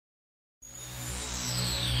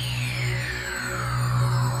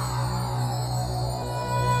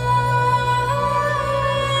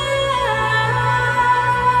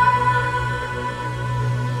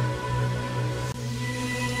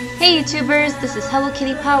YouTubers, this is Hello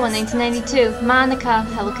Kitty Pal 1992, Monica,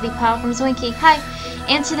 Hello Kitty Pal from Zwinky. Hi!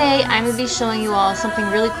 And today I'm going to be showing you all something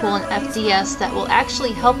really cool in FDS that will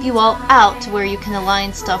actually help you all out to where you can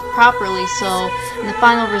align stuff properly so in the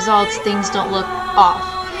final results things don't look off.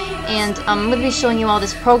 And I'm going to be showing you all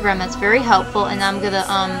this program that's very helpful, and I'm going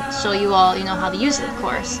to show you all, how to use it, of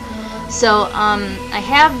course. So I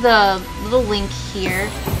have the little link here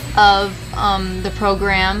of the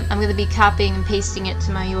program. I'm going to be copying and pasting it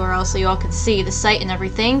to my URL so you all can see the site and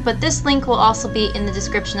everything, but this link will also be in the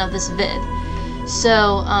description of this vid.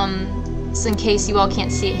 So in case you all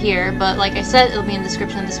can't see it here, but like I said, it'll be in the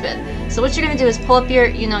description of this vid. So what you're going to do is pull up your,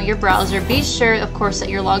 your browser. Be sure, of course, that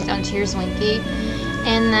you're logged onto your Zwinky,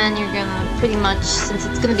 and then you're going to pretty much, since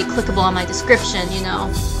it's going to be clickable on my description,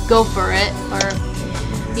 go for it, or,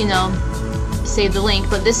 save the link.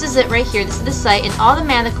 But this is it right here. This is the site, and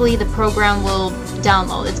automatically the program will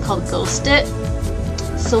download. It's called Ghost It.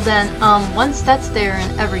 So then once that's there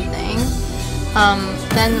and everything,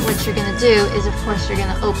 then what you're going to do is, of course, you're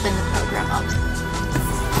going to open the program up.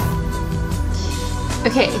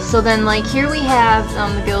 Okay, so then like here we have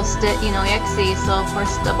the Ghost It, exe, so of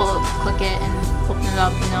course double click it and open it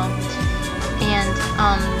up, and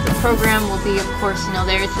the program will be, of course,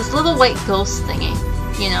 there. It's this little white ghost thingy,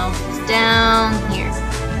 it's down here.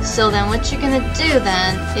 So then what you're going to do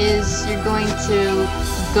then is you're going to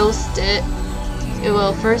ghost it.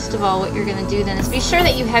 Well, first of all, what you're going to do then is be sure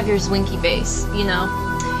that you have your Zwinky base,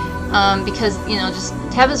 because, just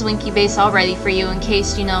have a Zwinky base all ready for you in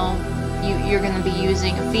case, you're going to be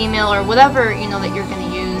using a female or whatever, that you're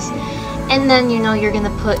going to use. And then, you're going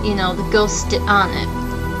to put, the Ghost It on it.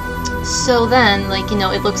 So then, like,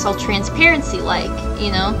 it looks all transparency-like,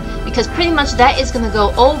 because pretty much that is going to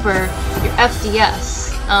go over your FDS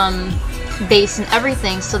base and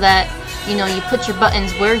everything, so that, you put your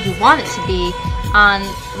buttons where you want it to be on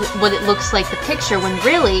what it looks like the picture, when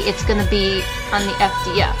really it's going to be on the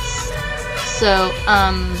FDS. So,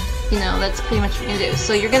 that's pretty much what you're going to do.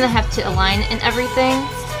 So you're going to have to align it and everything,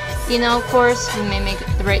 of course, you may make it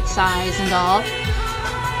the right size and all.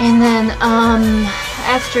 And then,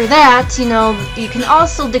 after that, you can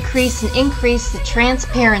also decrease and increase the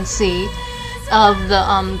transparency of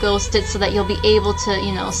the Ghost It, so that you'll be able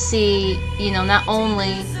to, see, not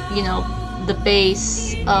only, the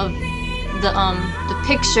base of the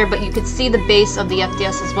picture, but you could see the base of the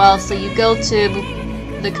FDS as well. So you go to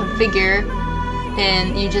the configure,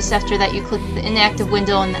 and you just, after that, you click the inactive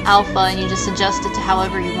window in the alpha, and you just adjust it to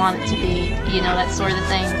however you want it to be, that sort of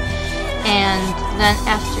thing. And then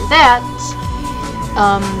after that,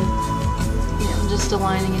 just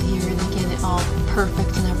aligning it here to get it all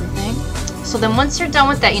perfect and everything. So then once you're done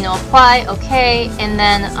with that, apply, okay, and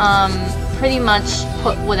then pretty much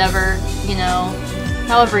put whatever,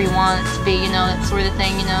 however you want it to be, that sort of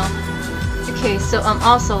thing, Okay, so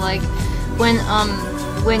also, like,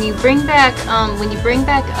 when you bring back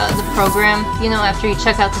the program, after you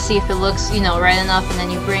check out to see if it looks, right enough, and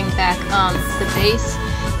then you bring back the base,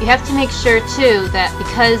 you have to make sure too that,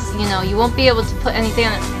 because you won't be able to put anything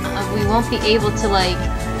on it, we won't be able to, like,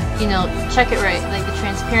 check it right, like the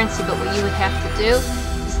transparency. But what you would have to do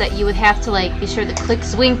is that you would have to, like, be sure to click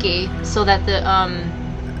Zwinky so that the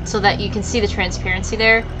so that you can see the transparency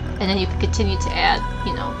there, and then you can continue to add,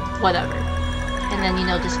 whatever, and then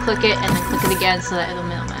just click it and then click it again so that it'll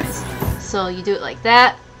minimize. So you do it like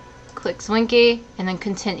that, click Zwinky, and then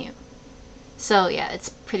continue. So yeah, it's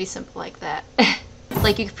pretty simple like that.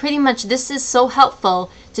 Like, you pretty much, this is so helpful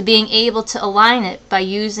to being able to align it by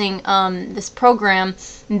using this program,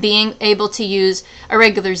 and being able to use a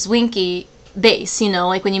regular Zwinky base,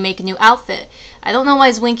 like when you make a new outfit. I don't know why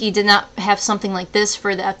Zwinky did not have something like this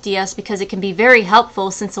for the FDS, because it can be very helpful,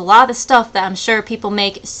 since a lot of stuff that I'm sure people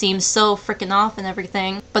make seems so freaking off and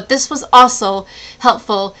everything. But this was also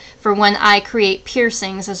helpful for when I create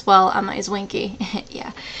piercings as well on my Zwinky.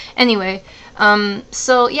 Yeah. Anyway,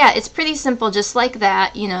 so yeah, it's pretty simple, just like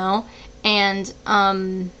that, and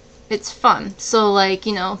it's fun. So, like,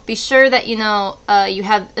 be sure that you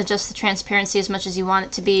have adjust the transparency as much as you want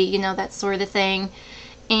it to be, that sort of thing.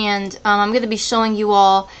 And I'm going to be showing you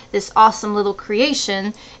all this awesome little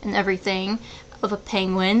creation and everything of a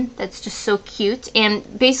penguin that's just so cute. And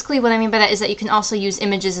basically what I mean by that is that you can also use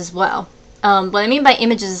images as well. What I mean by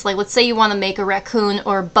images is, like, let's say you want to make a raccoon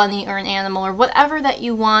or a bunny or an animal or whatever that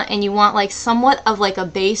you want, and you want, like, somewhat of, like, a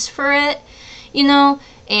base for it,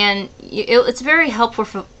 and it's very helpful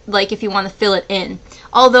for, like, if you want to fill it in.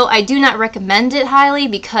 Although I do not recommend it highly,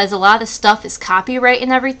 because a lot of stuff is copyright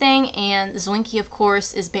and everything, and Zwinky, of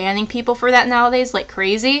course, is banning people for that nowadays like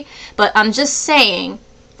crazy. But I'm just saying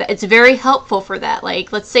it's very helpful for that.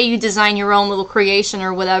 Like, let's say you design your own little creation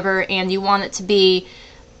or whatever, and you want it to be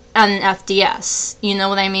on an FDS. You know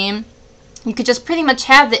what I mean? You could just pretty much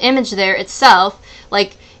have the image there itself.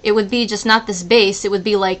 Like, it would be just not this base. It would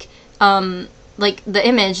be like the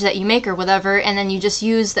image that you make or whatever, and then you just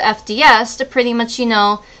use the FDS to pretty much, you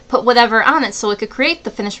know, put whatever on it so it could create the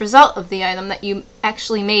finished result of the item that you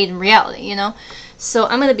actually made in reality, you know? So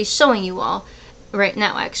I'm going to be showing you all right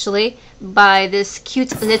now, actually, by this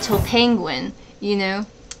cute little penguin, you know?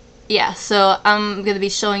 Yeah, so I'm going to be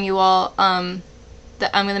showing you all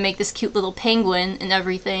that I'm going to make this cute little penguin and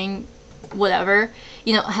everything, whatever.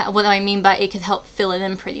 You know, what I mean by it could help fill it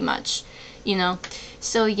in pretty much, you know?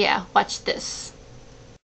 So yeah, watch this.